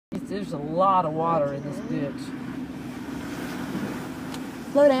There's a lot of water in this ditch.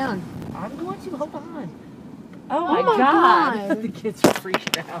 Slow down. I'm going to. Hold on. Oh, Oh my my God. God. The kids are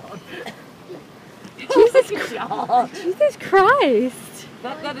freaking out. Jesus Christ.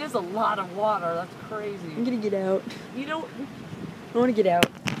 That is a lot of water. That's crazy. I'm gonna get out. You know, I want to get out.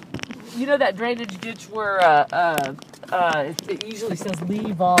 you know that drainage ditch where it usually says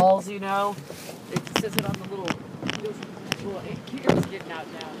Lee Balls, you know? It says it on the little, here's getting out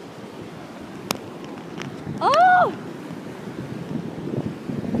now. Oh!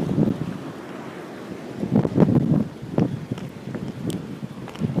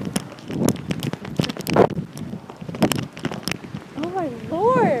 Oh my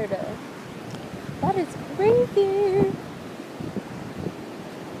Lord! That is crazy!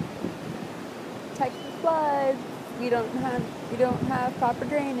 Texas floods. We don't have proper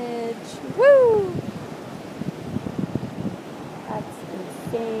drainage. Woo! That's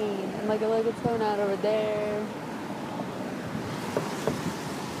insane. And look at what's going on over there.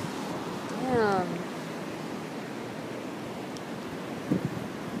 Damn.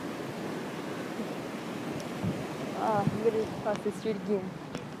 Oh, I'm gonna cross the street again.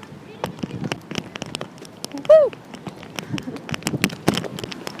 Woo!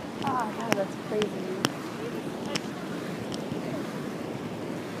 Oh God, that's crazy.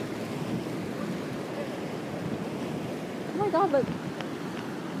 Oh my God, look.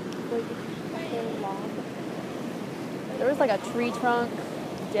 Like, it's so long. There was like a tree trunk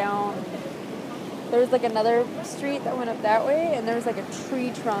down. There was like another street that went up that way, and there was like a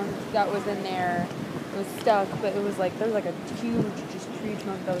tree trunk that was in there. It was stuck, but it was like, there was like a huge just tree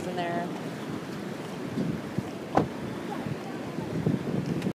trunk that was in there.